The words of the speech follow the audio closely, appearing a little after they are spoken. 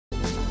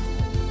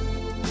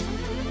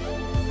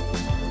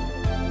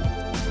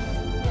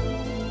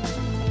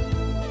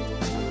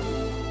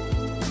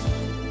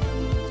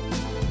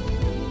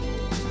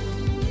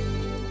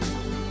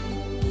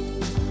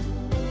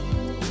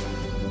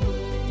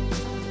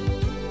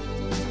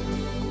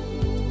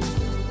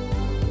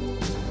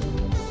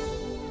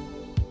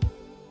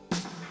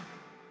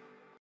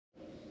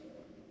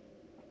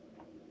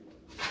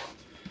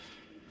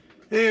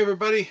Hey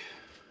everybody,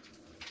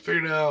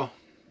 figured I'll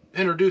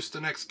introduce the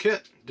next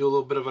kit, do a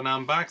little bit of an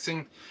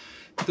unboxing.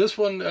 This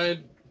one I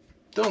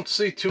don't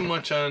see too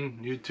much on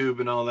YouTube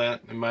and all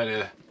that. It might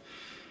have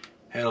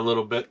had a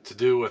little bit to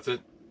do with it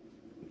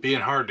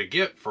being hard to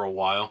get for a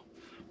while.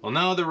 Well,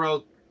 now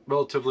they're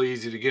relatively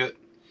easy to get.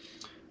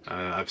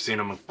 I've seen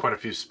them in quite a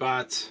few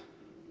spots.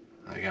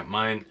 I got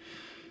mine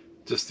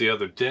just the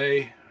other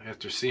day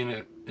after seeing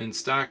it in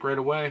stock right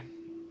away.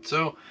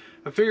 So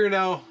I figured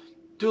I'll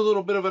do a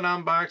little bit of an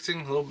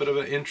unboxing, a little bit of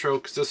an intro,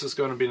 because this is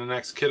going to be the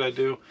next kit I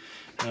do.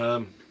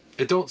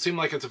 It don't seem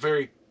like it's a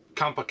very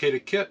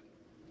complicated kit.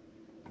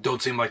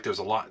 Don't seem like there's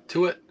a lot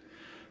to it,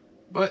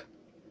 but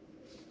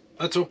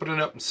let's open it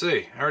up and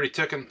see. I already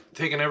taken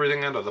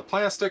everything out of the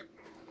plastic.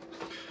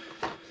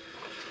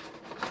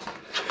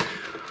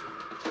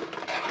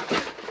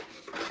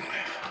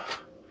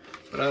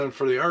 But on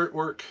for the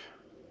artwork,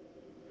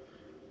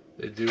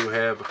 they do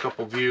have a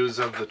couple views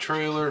of the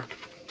trailer.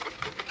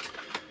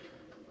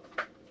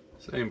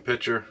 Same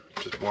picture,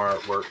 just more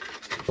artwork.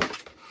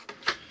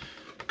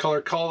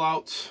 Color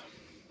callouts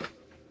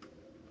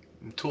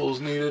and tools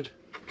needed.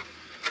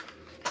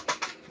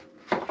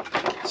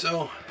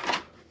 So,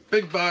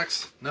 big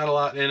box, not a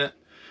lot in it,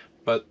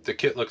 but the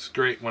kit looks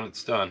great when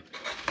it's done.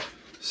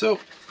 So,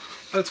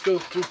 let's go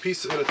through a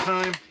piece at a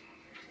time.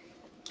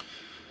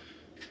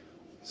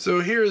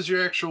 So here's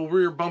your actual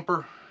rear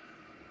bumper.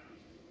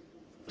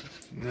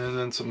 And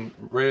then some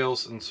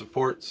rails and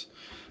supports.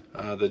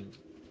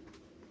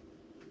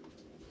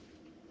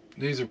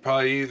 These are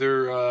probably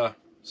either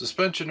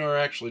suspension or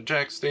actually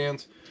jack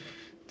stands.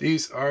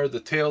 These are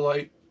the tail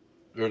light,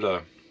 or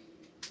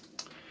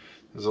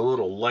there's a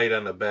little light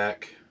on the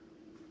back.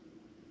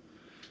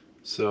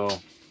 So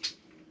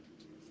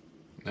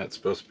that's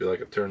supposed to be like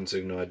a turn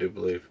signal, I do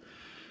believe.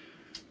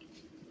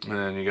 And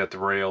then you got the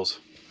rails.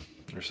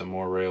 There's some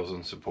more rails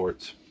and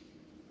supports.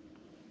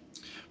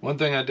 One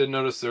thing I did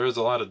notice, there is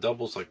a lot of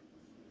doubles, like,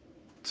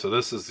 so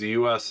this is the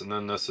US and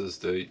then this is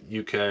the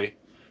UK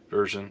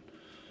version.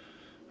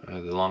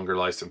 The longer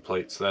license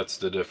plate, so that's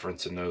the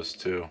difference in those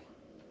two.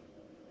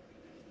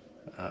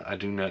 I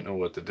do not know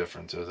what the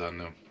difference is on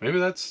them. Maybe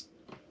that's,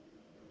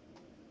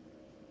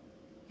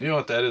 you know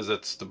what that is?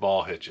 That's the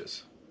ball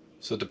hitches.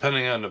 So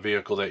depending on the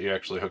vehicle that you're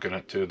actually hooking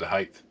it to, the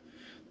height,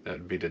 that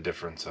would be the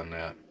difference on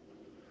that.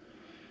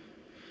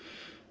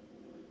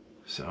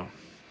 So,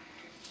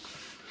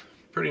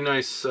 pretty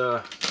nice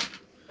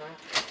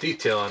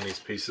detail on these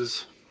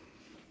pieces.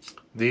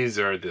 These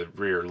are the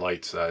rear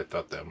lights that I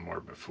thought that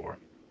more before.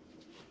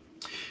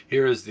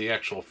 Here is the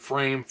actual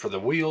frame for the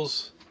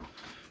wheels.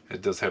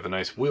 It does have a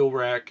nice wheel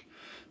rack.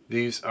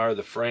 These are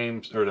the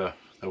frames, or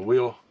the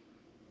wheel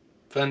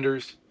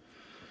fenders.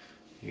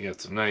 You got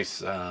some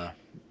nice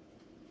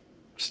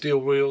steel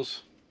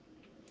wheels.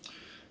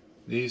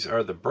 These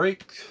are the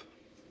brakes.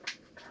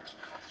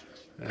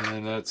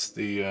 And that's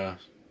the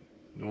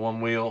one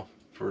wheel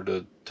for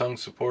the tongue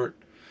support.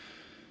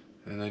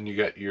 And then you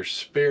got your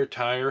spare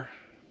tire.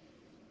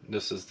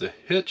 This is the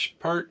hitch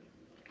part.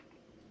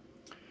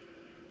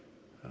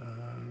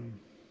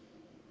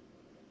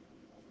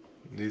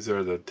 These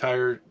are the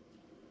tire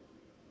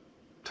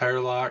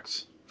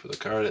locks for the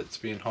car that's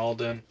being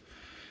hauled in.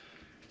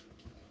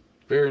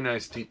 Very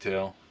nice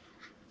detail.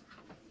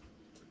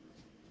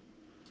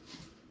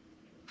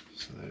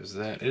 So there's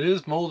that. It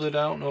is molded.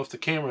 I don't know if the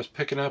camera's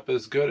picking up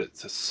as good.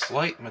 It's a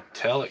slight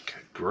metallic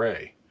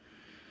gray.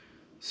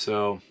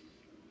 So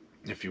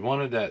if you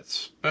wanted that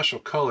special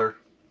color,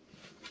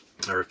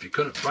 or if you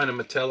couldn't find a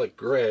metallic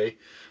gray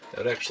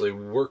that actually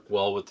work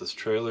well with this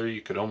trailer,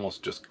 you could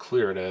almost just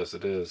clear it as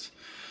it is.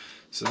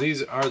 So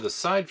these are the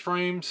side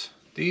frames.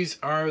 These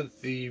are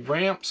the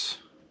ramps.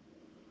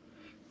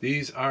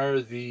 These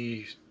are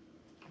the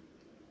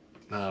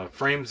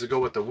frames that go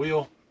with the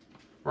wheel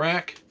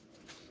rack.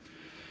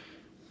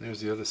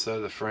 There's the other side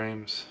of the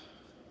frames.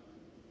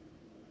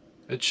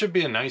 It should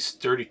be a nice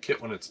sturdy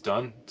kit when it's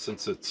done,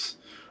 since it's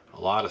a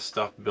lot of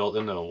stuff built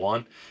into the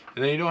one.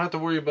 And then you don't have to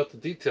worry about the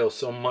details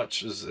so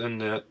much as in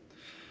that,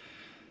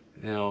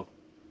 you know,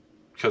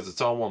 because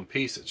it's all one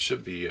piece, it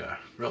should be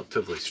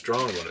relatively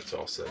strong when it's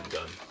all said and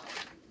done.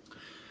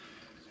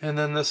 And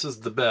then this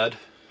is the bed.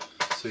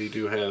 So you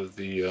do have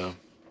the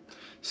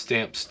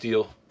stamped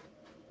steel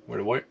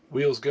where the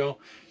wheels go,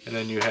 and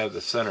then you have the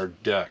center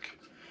deck.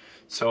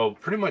 So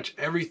pretty much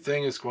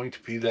everything is going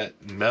to be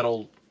that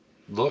metal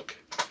look,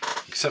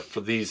 except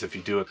for these if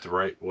you do it the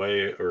right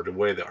way, or the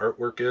way the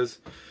artwork is.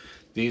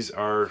 These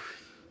are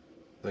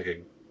like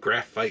a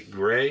graphite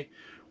gray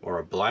or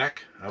a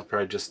black. I'll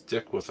probably just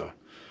stick with a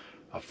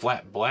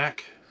flat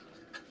black.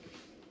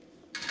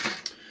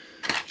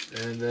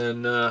 And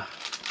then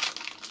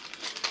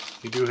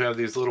you do have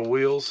these little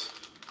wheels.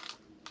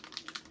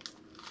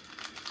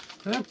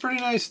 And a pretty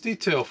nice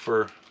detail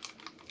for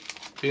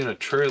being a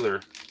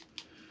trailer.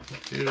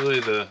 Usually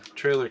the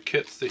trailer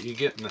kits that you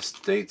get in the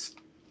States,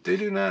 they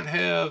do not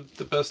have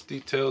the best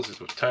details. These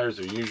tires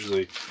are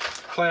usually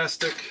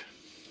plastic.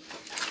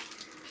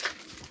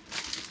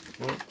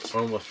 Oh,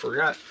 almost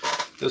forgot.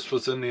 this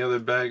was in the other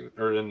bag,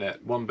 or in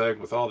that one bag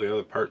with all the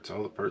other parts.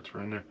 All the parts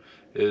were in there.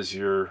 Is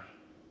your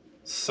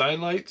side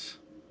lights.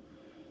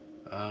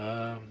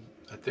 I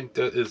think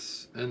that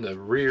is in the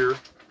rear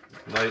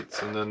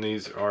lights, and then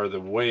these are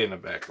the way in the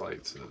back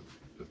lights,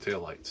 the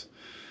tail lights.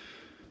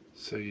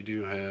 So you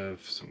do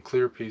have some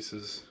clear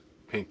pieces.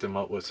 Paint them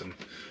up with some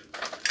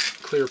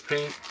clear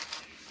paint.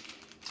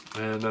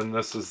 And then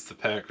this is the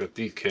pack of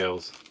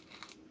decals.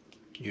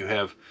 You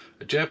have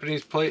a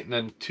Japanese plate and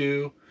then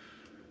two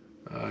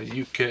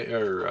UK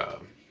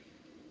or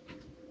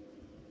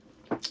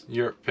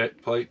Europe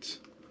plates.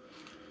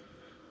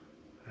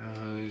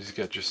 You've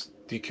got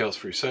just decals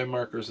for your side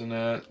markers and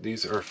that.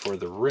 These are for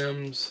the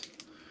rims.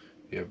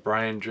 You have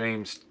Brian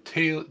James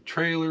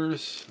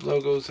trailers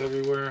logos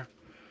everywhere.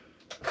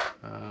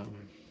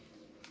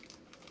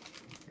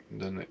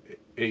 Then the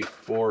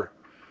 8.4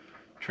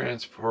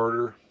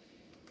 transporter.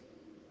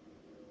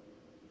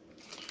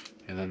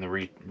 And then the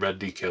red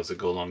decals that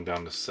go along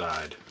down the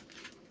side.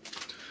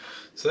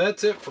 So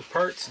that's it for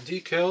parts and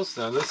decals.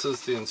 Now this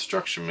is the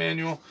instruction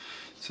manual.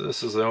 So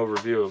this is an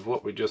overview of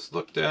what we just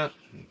looked at,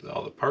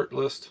 all the part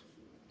list.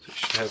 So you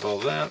should have all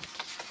that.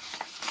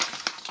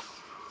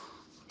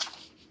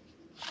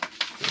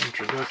 The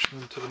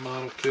introduction to the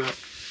model kit.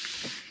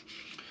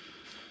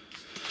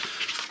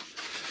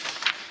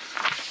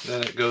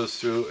 Then it goes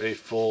through a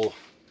full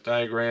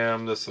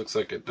diagram. This looks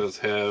like it does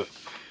have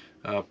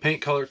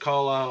paint color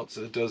callouts.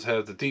 It does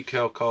have the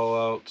decal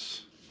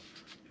callouts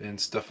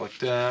and stuff like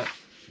that.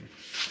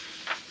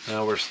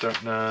 Now we're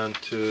starting on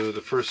to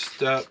the first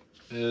step.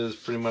 Is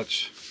pretty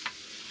much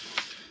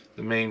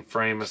the main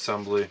frame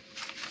assembly.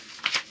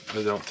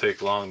 It don't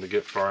take long to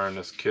get far in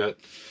this kit.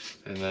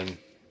 And then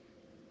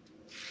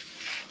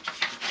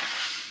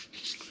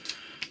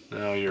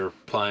now you're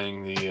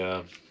applying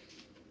the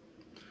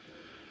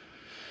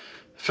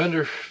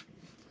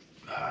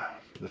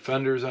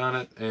fenders on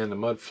it and the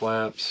mud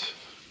flaps.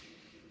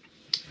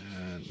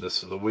 And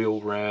this is the wheel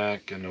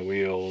rack and the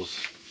wheels.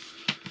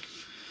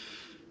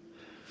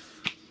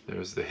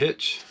 There's the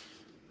hitch.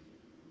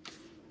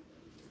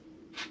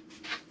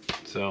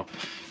 So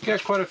you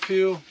got quite a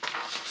few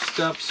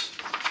steps,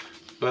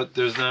 but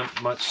there's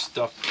not much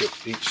stuff to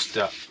each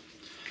step.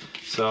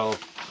 So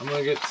I'm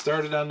gonna get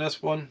started on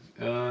this one.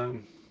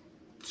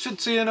 Should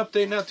see an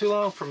update not too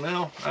long from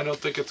now. I don't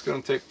think it's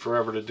gonna take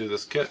forever to do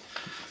this kit.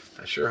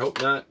 I sure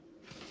hope not.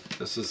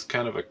 This is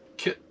kind of a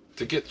kit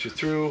to get you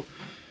through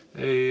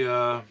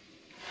a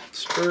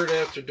spurt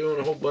after doing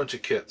a whole bunch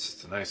of kits.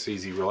 It's a nice,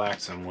 easy,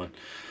 relaxing one.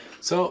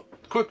 So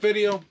quick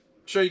video,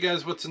 show you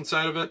guys what's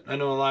inside of it. I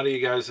know a lot of you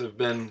guys have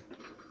been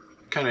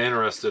kind of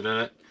interested in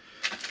it.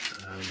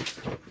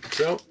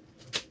 So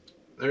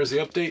there's the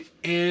update,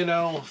 and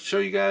I'll show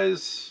you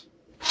guys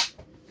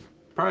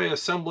probably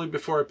assembly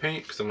before I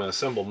paint, because I'm going to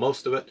assemble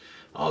most of it.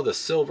 All the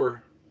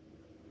silver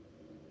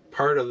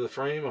part of the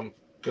frame I'm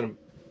going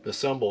to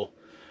assemble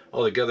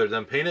all together,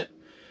 then paint it.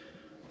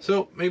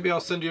 So maybe I'll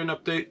send you an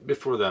update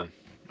before then.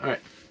 Alright,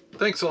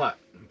 thanks a lot.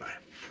 Bye.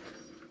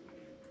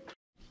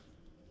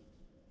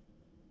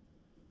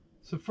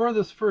 So for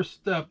this first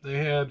step,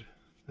 they had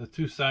the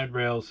 2 side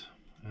rails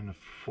and the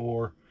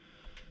 4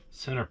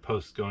 center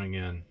posts going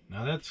in.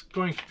 Now that's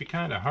going to be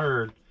kind of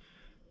hard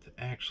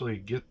to actually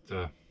get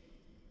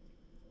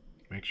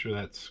make sure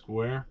that's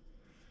square.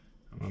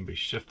 I'm going to be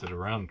shifted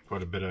around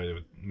quite a bit, I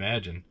would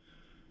imagine.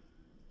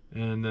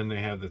 And then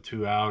they have the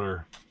 2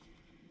 outer.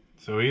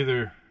 So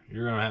either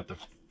you're going to have to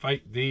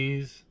fight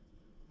these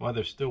while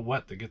they're still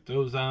wet to get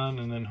those on,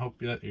 and then hope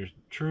that you're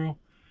true.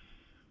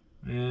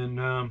 And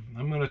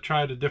I'm going to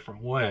try it a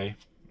different way.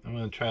 I'm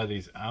going to try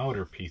these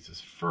outer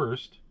pieces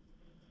first,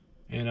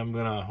 and I'm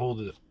going to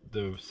hold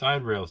the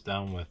side rails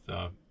down with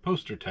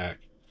poster tack.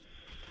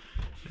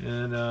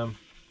 And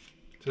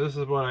so this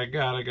is what I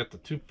got. I got the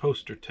 2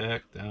 poster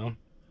tack down,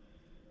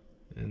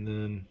 and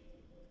then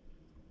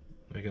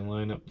I can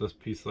line up this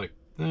piece like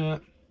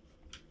that,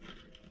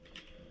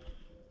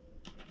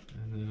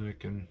 and then I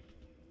can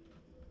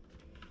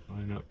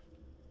line up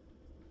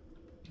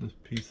this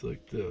piece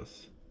like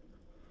this.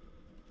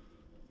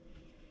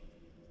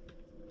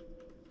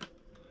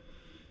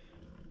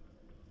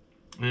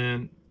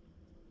 And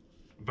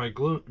by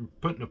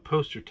putting a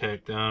poster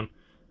tack down,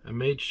 I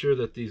made sure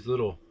that these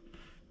little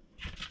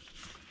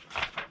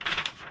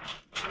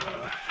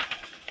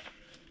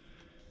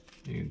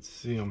you can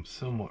see them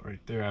somewhat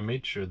right there. I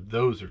made sure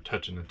those are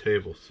touching the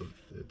table, so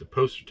the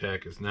poster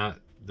tack is not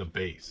the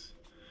base.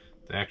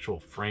 The actual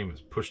frame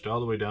is pushed all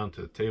the way down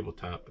to the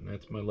tabletop, and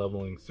that's my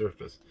leveling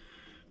surface.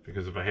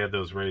 Because if I had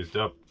those raised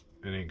up,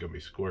 it ain't gonna be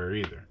square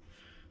either.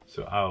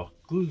 So I'll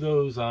glue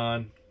those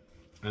on,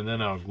 and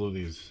then I'll glue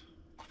these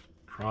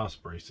cross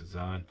braces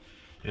on,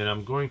 and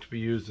I'm going to be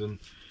using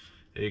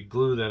a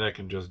glue that I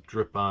can just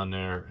drip on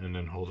there and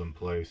then hold in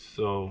place.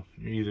 So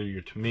either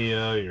your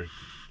Tamiya, your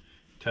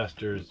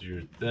testers,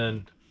 your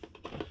thin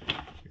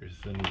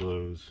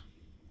glues,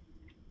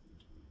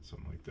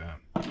 something like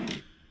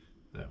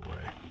that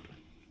way.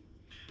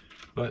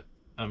 But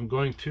I'm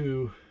going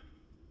to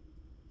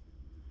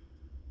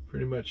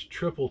pretty much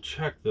triple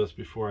check this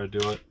before I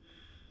do it.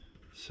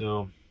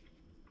 So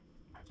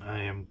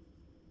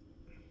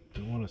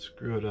don't want to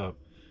screw it up,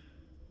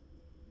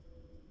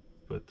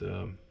 but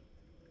that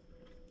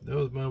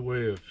was my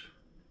way of,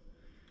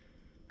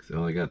 because I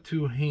only got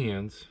 2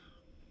 hands,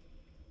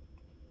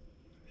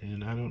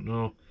 and I don't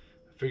know,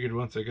 I figured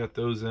once I got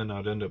those in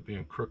I'd end up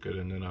being crooked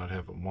and then I'd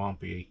have a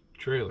wompy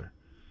trailer.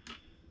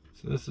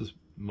 So this is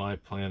my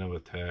plan of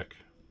attack,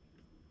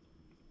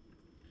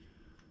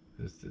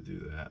 is to do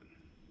that.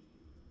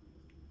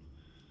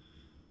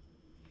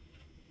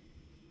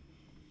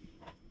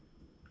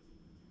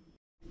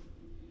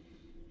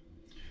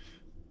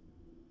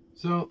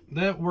 So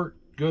that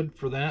worked good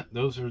for that.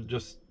 Those are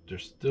just, they're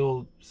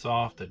still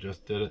soft. I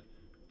just did it.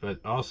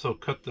 But also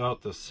cut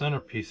out the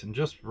centerpiece and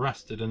just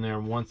rest it in there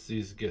once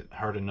these get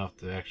hard enough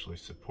to actually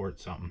support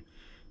something.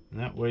 And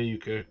that way you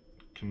can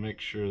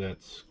make sure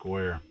that's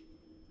square.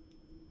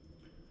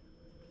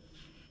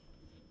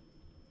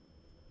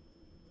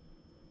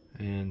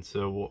 And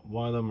so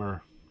while them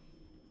are,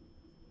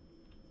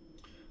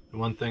 the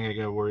one thing I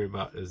gotta worry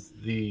about is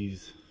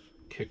these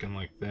kicking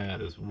like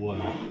that as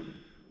well.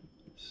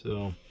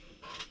 So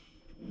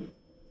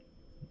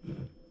you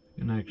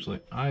can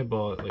actually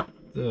eyeball it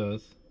like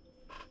this,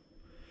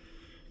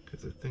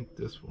 because I think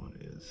this one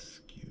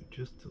is skewed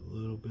just a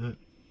little bit.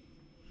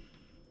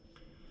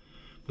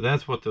 But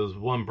that's what those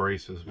one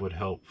braces would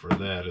help for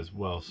that as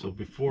well. So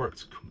before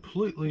it's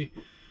completely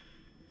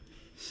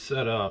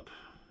set up,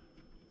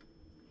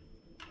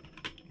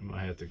 I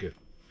might have to get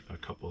a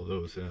couple of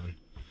those in.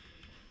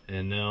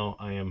 And now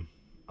I am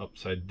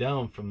upside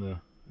down from the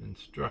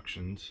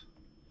instructions.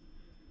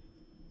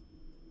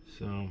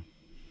 So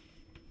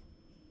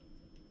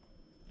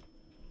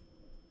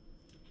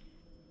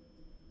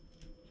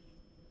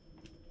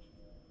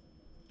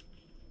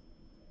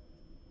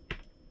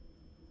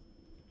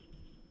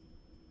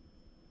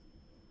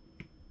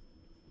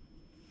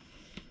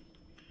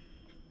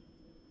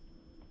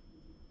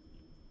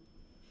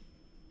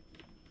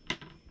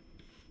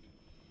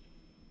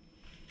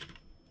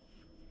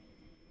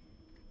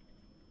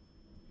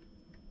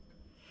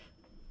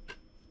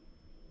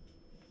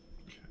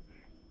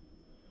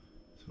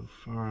so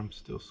far I'm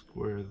still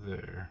square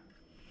there.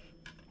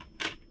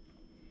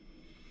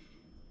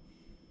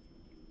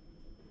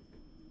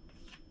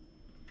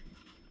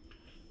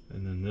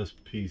 And then this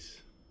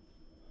piece,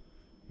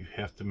 you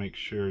have to make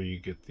sure you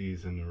get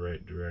these in the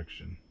right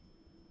direction.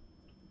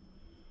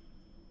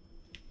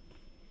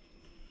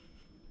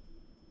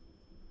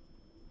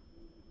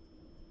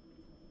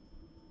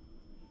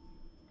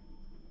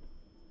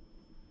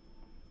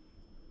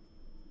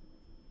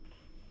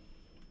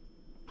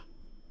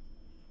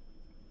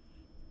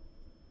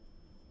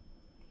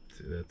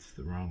 See, that's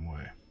the wrong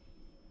way.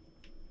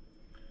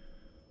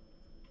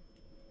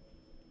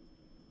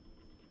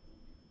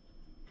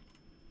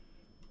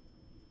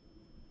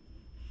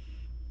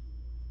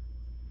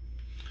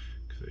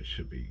 Because they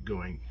should be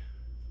going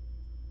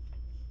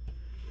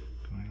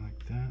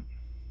like that.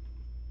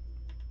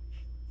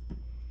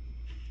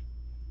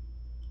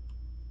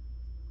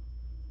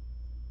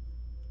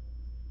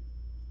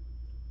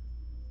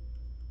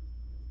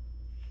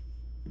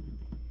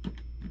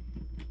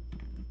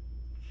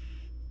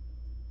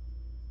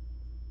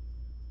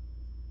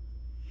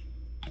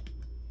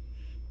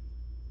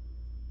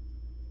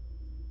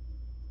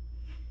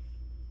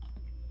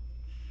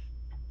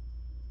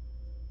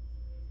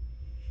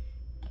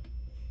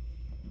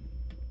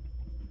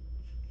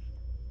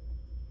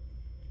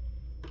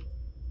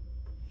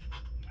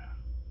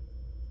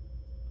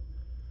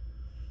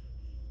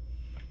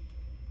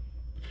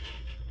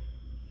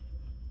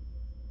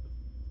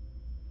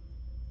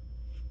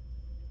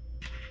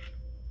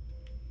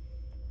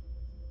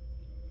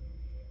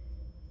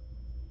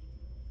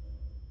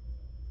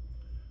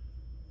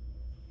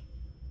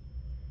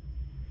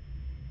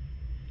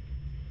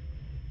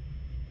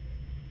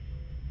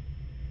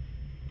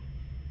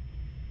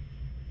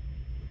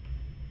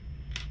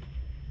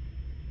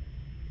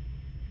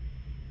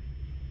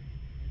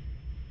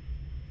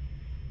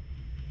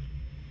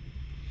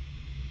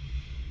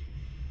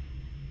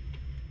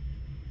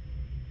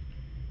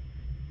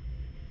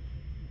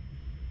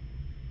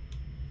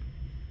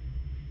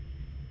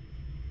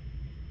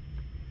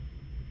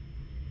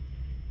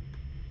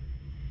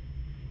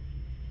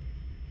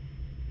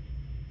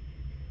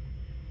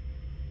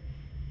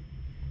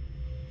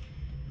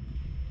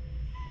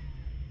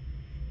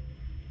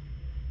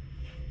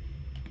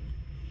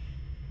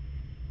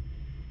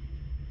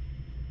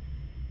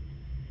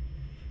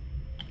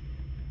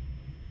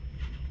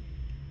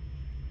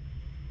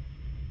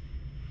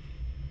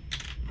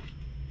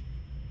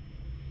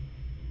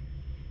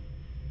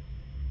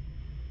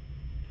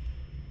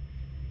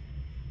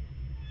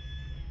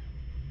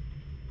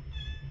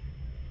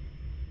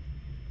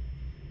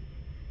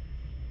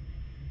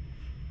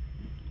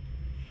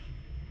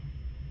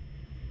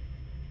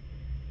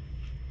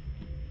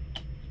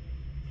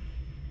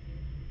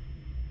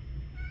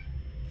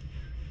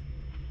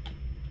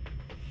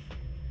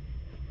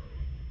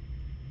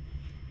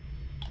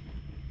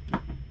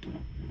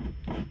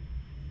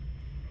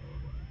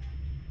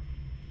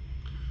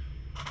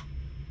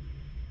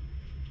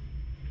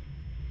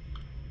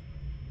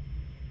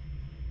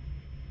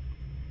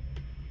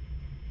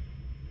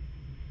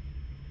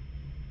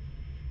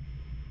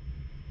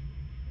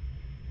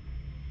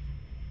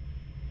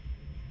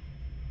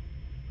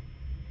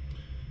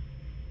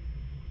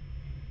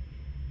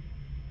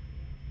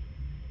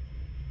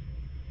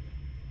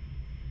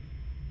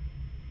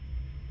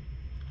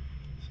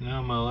 So now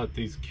I'm going to let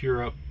these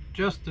cure up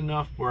just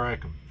enough where I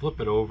can flip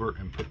it over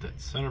and put that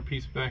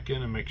centerpiece back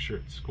in and make sure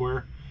it's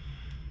square.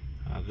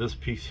 This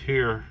piece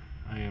here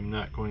I am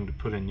not going to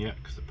put in yet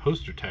because the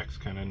poster tack's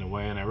kind of in the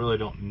way and I really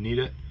don't need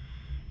it.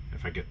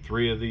 If I get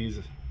 3 of these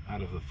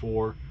out of the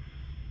 4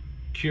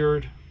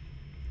 cured,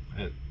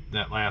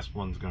 that last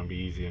one's going to be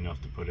easy enough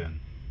to put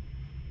in.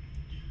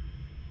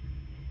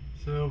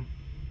 So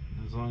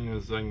as long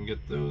as I can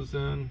get those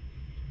in,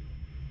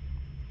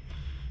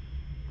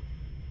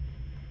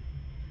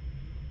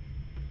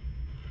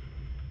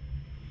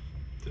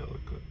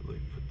 delicately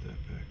put that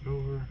back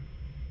over.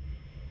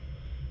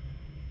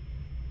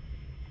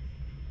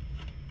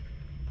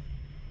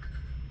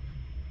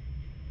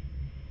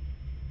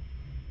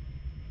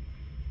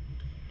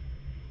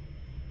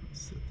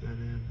 Set that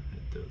in.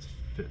 It does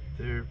fit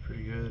there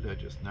pretty good. I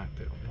just knocked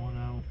that one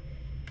out.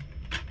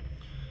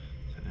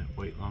 So I didn't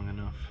wait long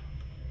enough.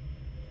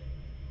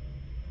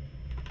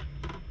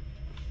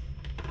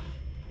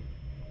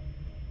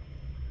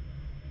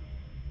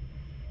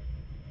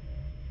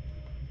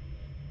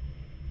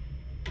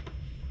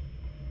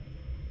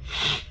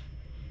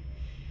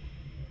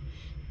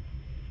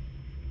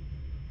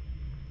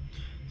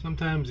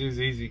 Sometimes these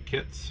easy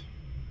kits,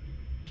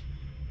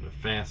 the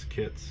fast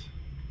kits,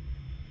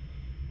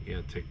 you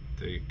gotta take,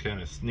 they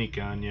kind of sneak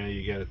on you.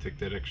 You gotta take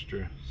that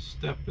extra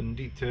step in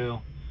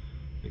detail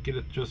to get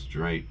it just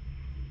right.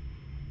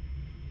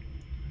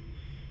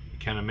 It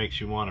kind of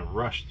makes you want to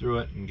rush through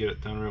it and get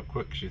it done real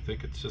quick because you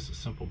think it's just a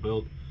simple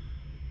build,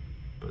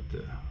 but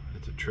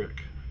it's a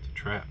trick, it's a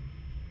trap.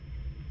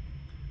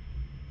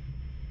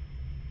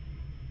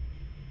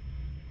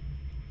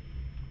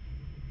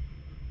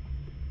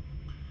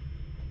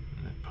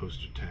 And that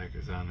poster tack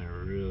is on there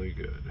really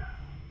good.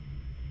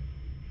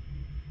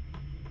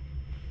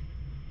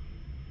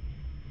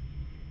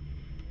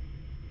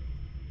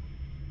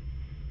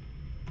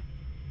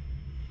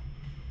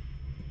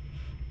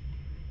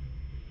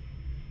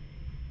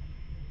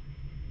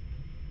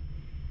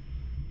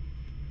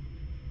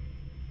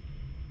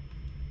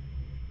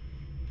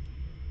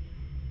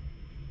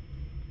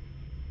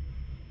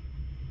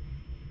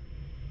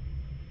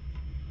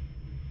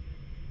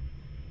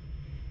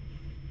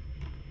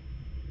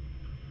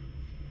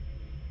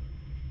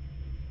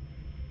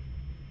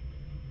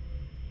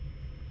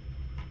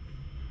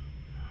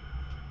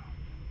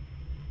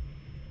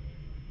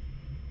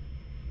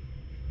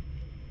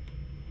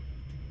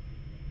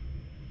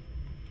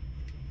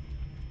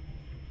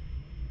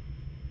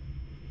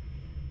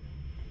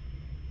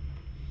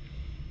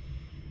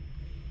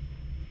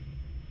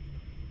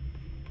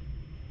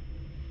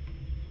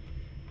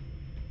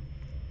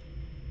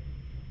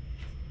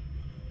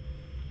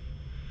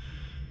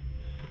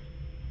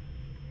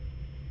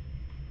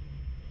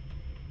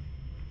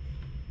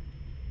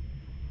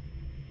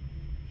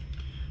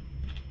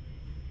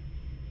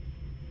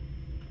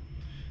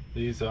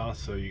 These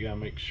also, you gotta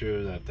make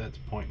sure that that's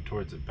pointing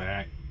towards the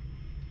back.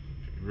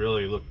 If you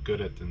really look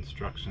good at the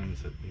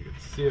instructions, that you can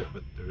see it,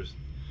 but there's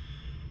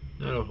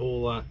not a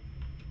whole lot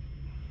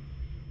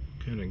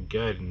kind of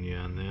guiding you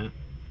on that.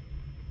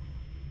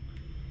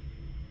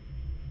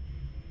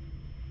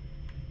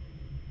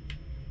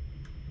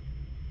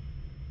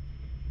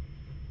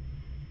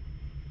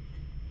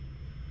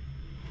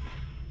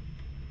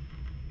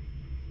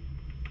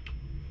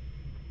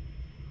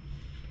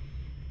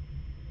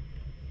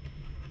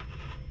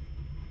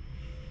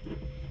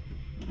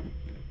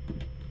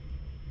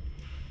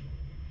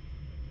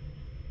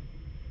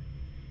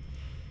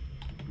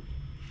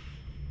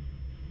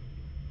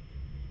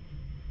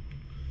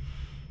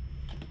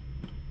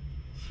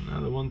 Now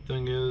the one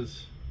thing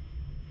is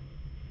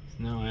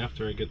now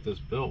after I get this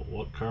built,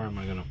 what car am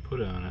I going to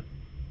put on it?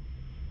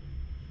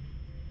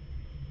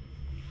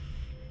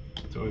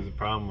 It's always a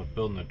problem with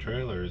building a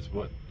trailer is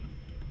what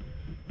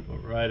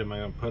ride am I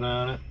going to put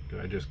on it? Do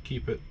I just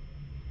keep it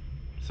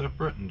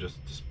separate and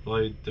just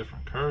display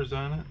different cars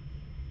on it?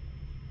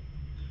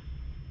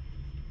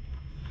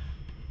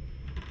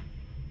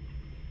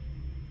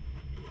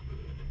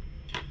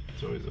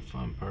 It's always a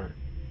fun part.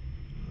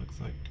 It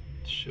looks like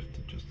it's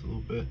shifted just a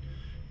little bit.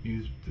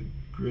 Use the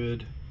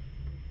grid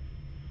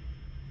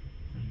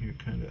and here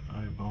kind of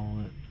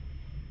eyeball it.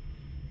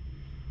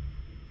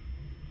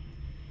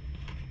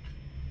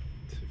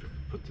 Let's see if I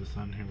can put this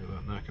on here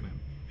without knocking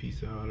a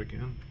piece out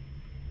again.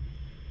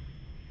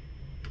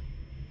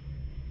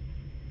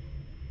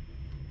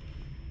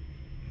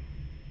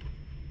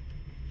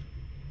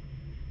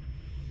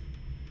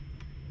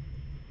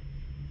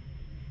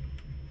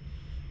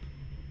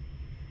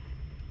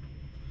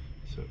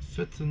 So it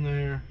fits in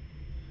there.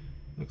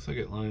 Looks like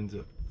it lines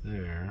up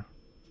there.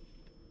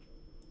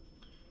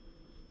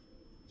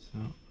 So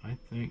I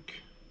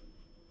think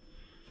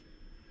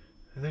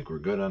we're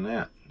good on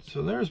that.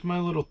 So there's my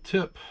little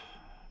tip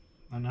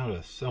on how to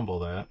assemble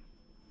that.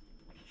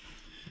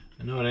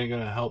 I know it ain't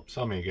gonna help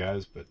some of you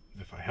guys, but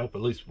if I help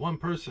at least one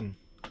person,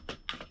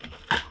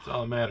 that's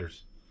all that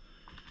matters.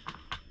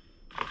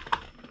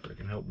 If I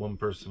can help one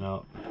person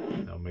out,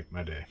 that'll make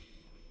my day.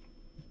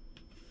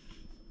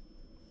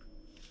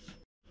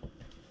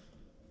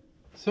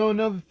 So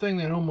another thing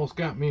that almost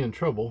got me in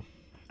trouble,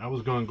 I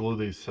was going to glue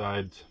these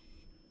sides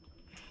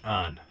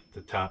on,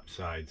 the top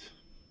sides.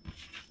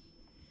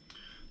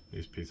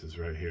 These pieces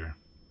right here.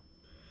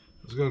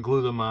 I was going to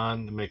glue them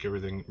on to make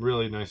everything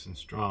really nice and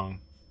strong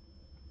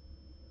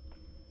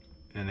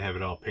and have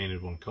it all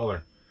painted one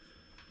color.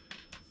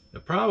 The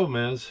problem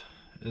is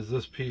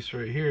this piece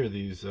right here,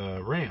 these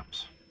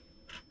ramps.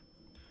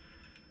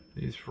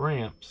 These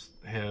ramps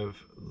have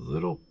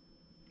little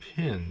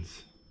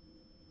pins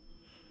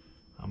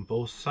on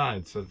both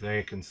sides so that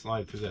they can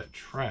slide through that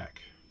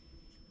track.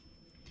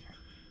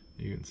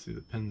 You can see the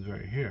pins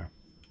right here.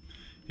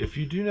 If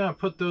you do not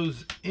put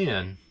those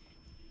in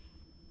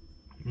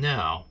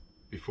now,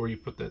 before you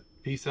put that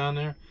piece on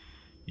there,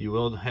 you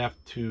will have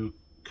to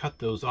cut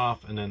those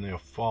off and then they'll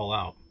fall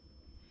out.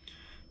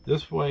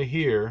 This way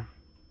here,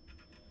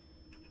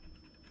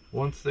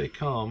 once they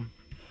come,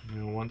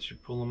 once you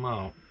pull them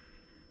out,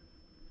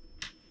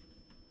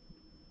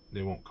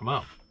 they won't come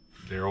out.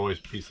 They're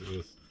always pieces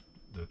of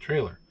the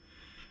trailer.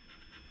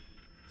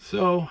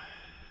 So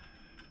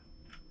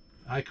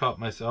I caught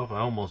myself. I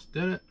almost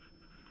did it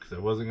because I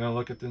wasn't going to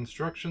look at the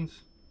instructions.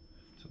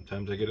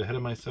 Sometimes I get ahead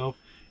of myself,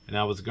 and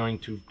I was going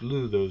to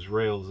glue those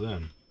rails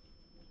in.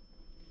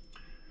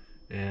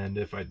 And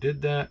if I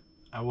did that,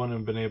 I wouldn't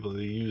have been able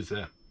to use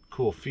that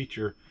cool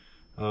feature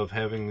of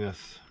having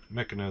this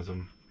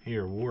mechanism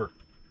here work.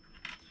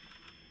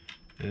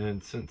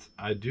 And since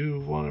I do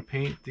want to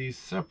paint these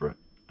separate,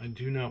 I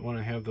do not want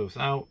to have those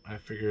out. I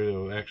figure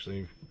it'll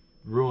actually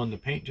ruin the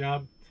paint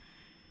job.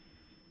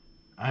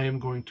 I am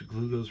going to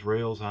glue those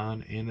rails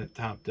on and the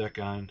top deck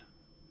on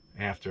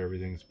after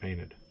everything's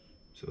painted.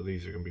 So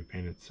these are going to be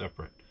painted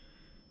separate.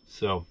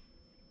 So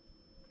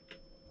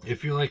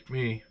if you're like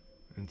me,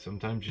 and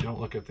sometimes you don't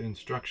look at the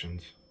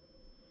instructions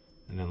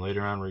and then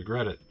later on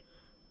regret it,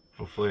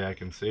 hopefully I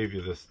can save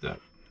you this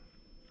step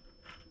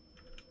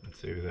and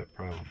save you that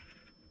problem.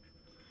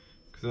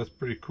 Because that's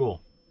pretty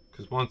cool.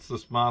 Because once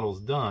this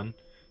model's done,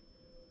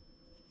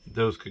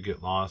 those could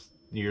get lost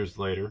years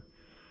later.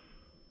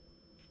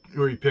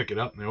 Or you pick it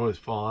up and they always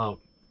fall out.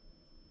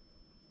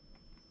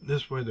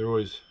 This way they're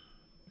always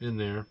in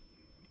there.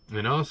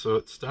 And also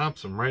it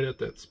stops them right at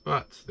that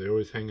spot, so they're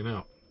always hanging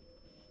out.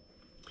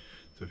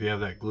 So if you have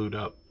that glued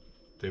up,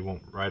 they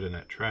won't ride in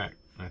that track.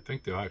 And I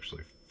think they'll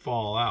actually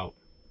fall out.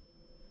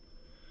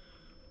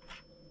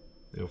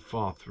 They'll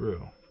fall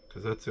through.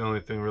 Because that's the only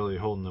thing really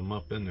holding them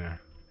up in there.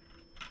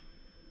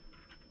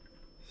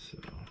 So,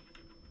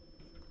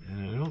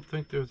 and I don't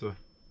think there's a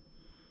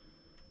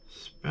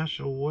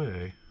special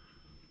way,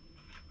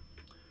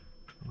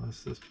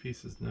 unless this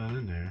piece is not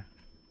in there.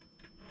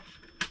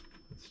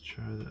 Let's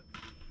try that.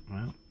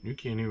 Well, you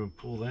can't even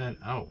pull that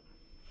out.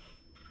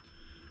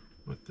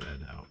 Put that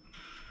out.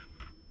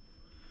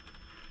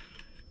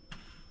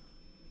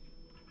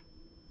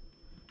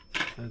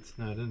 If that's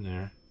not in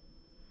there,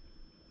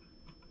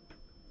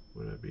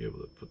 would I be able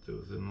to put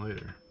those in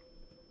later?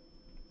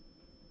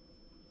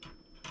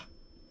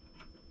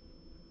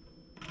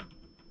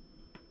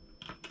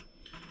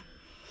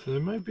 So there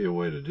might be a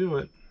way to do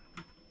it,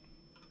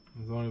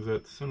 as long as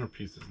that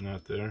centerpiece is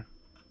not there.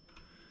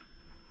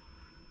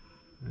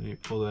 And you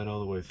pull that all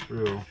the way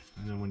through,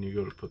 and then when you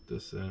go to put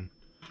this in,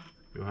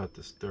 you'll have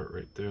to start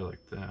right there like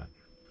that.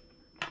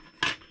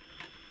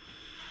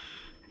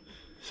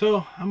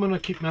 So I'm going to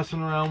keep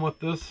messing around with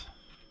this,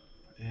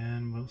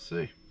 and we'll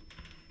see.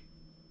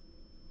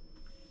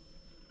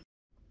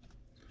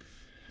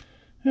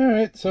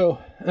 Alright, so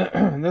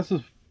this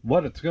is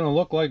what it's going to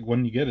look like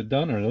when you get it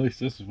done, or at least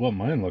this is what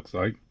mine looks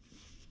like.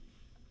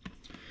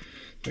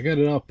 I got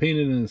it all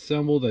painted and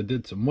assembled. I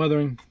did some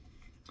weathering.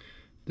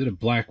 Did a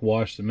black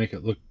wash to make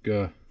it look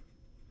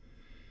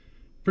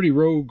pretty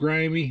road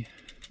grimy.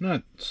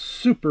 Not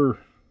super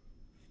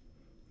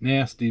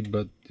nasty,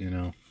 but you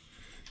know,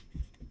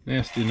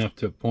 nasty enough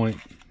to a point.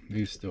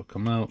 These still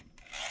come out.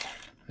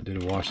 I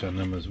did a wash on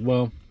them as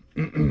well.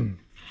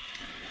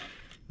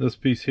 This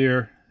piece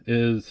here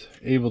is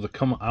able to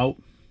come out,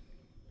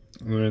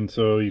 and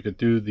so you could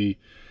do the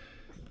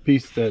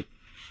piece that,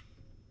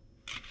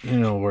 you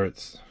know, where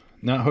it's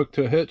not hooked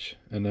to a hitch,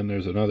 and then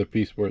there's another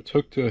piece where it's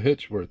hooked to a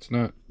hitch where it's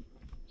not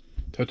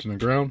touching the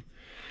ground.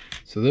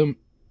 So them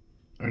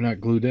are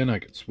not glued in. I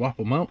could swap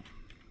them out.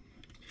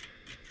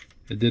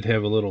 It did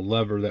have a little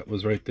lever that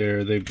was right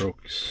there. They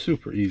broke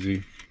super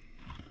easy,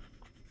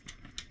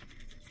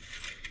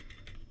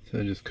 so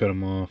I just cut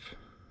them off.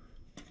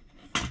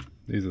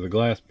 These are the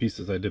glass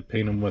pieces. I did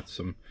paint them with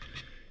some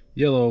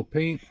yellow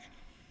paint.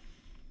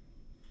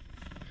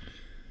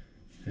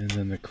 And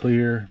then the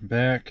clear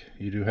back,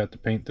 you do have to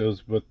paint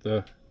those with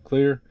the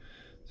clear.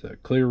 So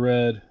that clear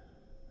red,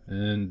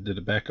 and did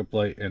a backup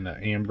light and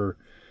an amber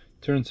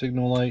turn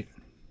signal light.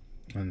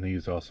 And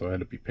these also had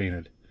to be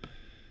painted.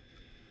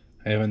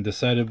 I haven't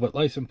decided what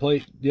license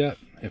plate yet.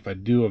 If I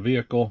do a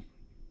vehicle,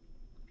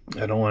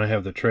 I don't want to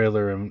have the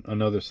trailer in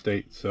another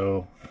state,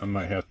 so I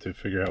might have to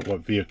figure out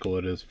what vehicle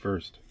it is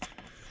first.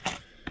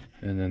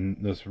 And then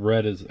this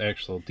red is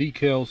actual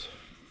decals.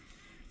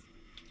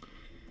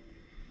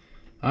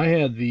 I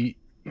had the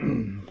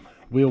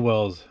wheel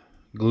wells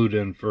glued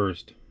in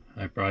first.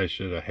 I probably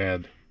should have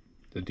had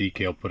the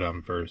decal put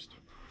on first.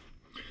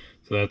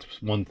 So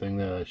that's one thing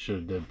that I should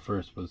have did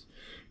first, was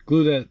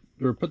glue that,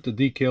 or put the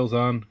decals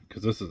on,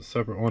 because this is a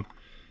separate one,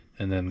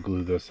 and then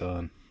glue this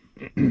on.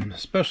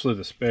 Especially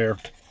the spare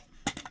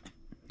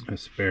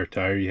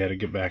tire, you had to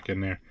get back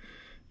in there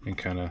and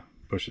kind of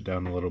push it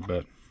down a little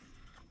bit.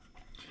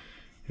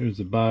 Here's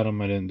the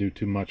bottom. I didn't do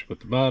too much with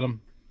the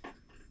bottom.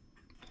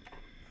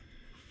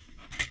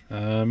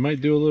 I might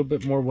do a little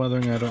bit more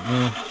weathering, I don't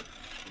know.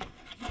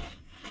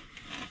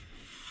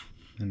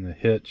 And the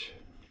hitch,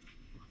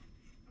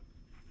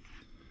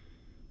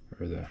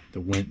 or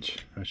the winch,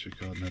 I should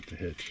call it, not the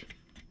hitch.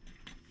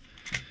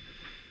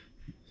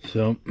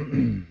 So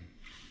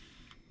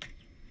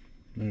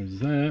there's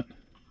that.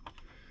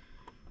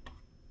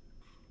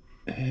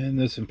 And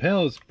this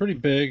Impala is pretty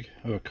big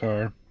of a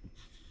car,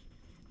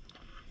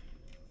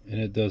 and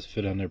it does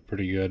fit on there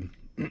pretty good.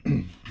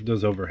 It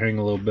does overhang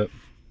a little bit.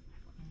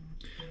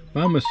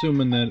 But I'm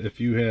assuming that if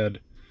you had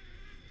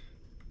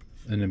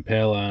an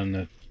Impala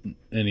on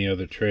any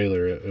other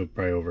trailer, it would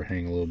probably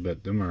overhang a little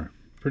bit. Them are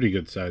pretty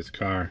good sized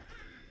car.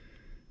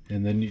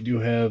 And then you do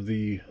have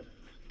the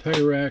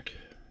tire rack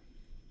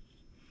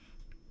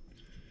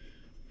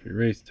for your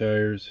race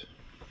tires.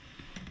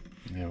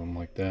 You have them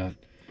like that.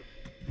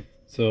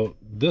 So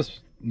this,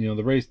 you know,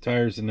 the race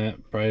tires and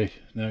that, probably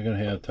not going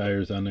to have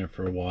tires on there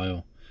for a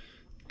while.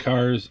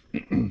 Cars,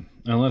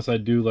 unless I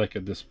do like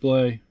a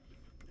display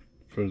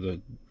for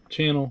the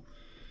channel,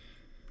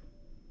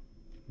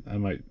 I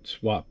might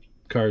swap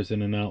cars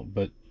in and out,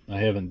 but I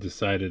haven't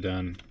decided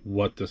on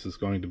what this is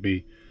going to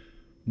be.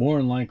 More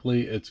than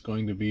likely it's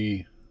going to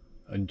be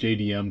a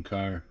JDM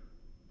car.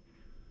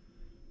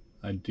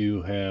 I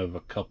do have a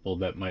couple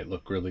that might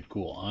look really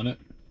cool on it,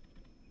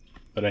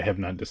 but I have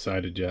not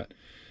decided yet.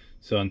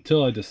 So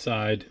until I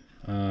decide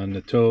on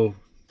the tow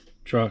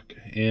truck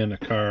and a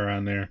car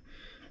on there,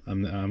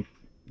 I'm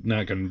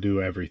not going to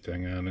do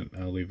everything on it.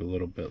 I'll leave a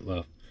little bit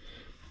left.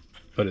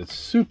 But it's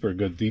super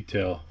good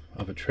detail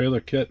of a trailer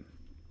kit.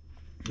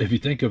 If you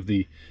think of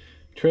the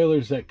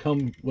trailers that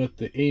come with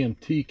the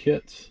AMT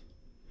kits,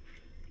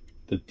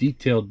 the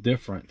detail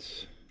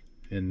difference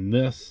in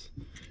this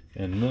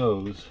and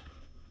those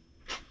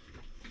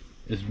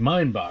is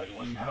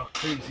mind-boggling, how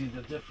crazy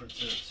the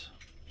difference is.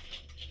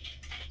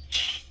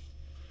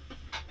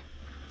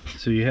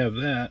 So you have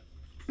that,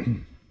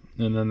 and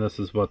then this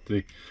is what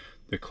the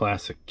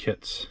classic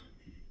kits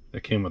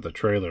that came with the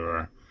trailer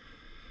are.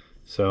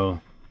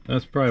 So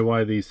that's probably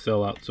why these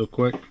sell out so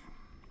quick,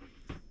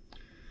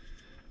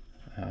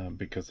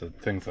 because of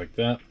things like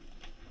that.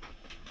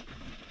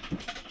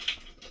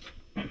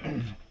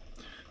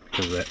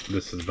 Because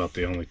this is about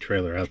the only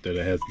trailer out there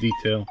that has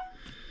detail.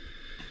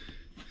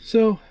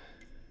 So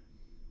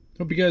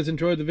hope you guys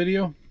enjoyed the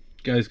video.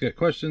 If you guys got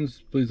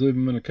questions, please leave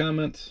them in the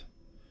comments.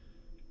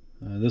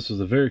 This was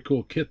a very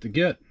cool kit to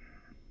get,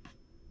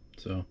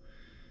 so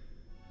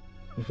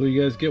hopefully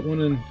you guys get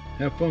one and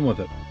have fun with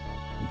it.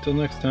 Until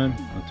next time,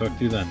 I'll talk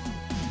to you then.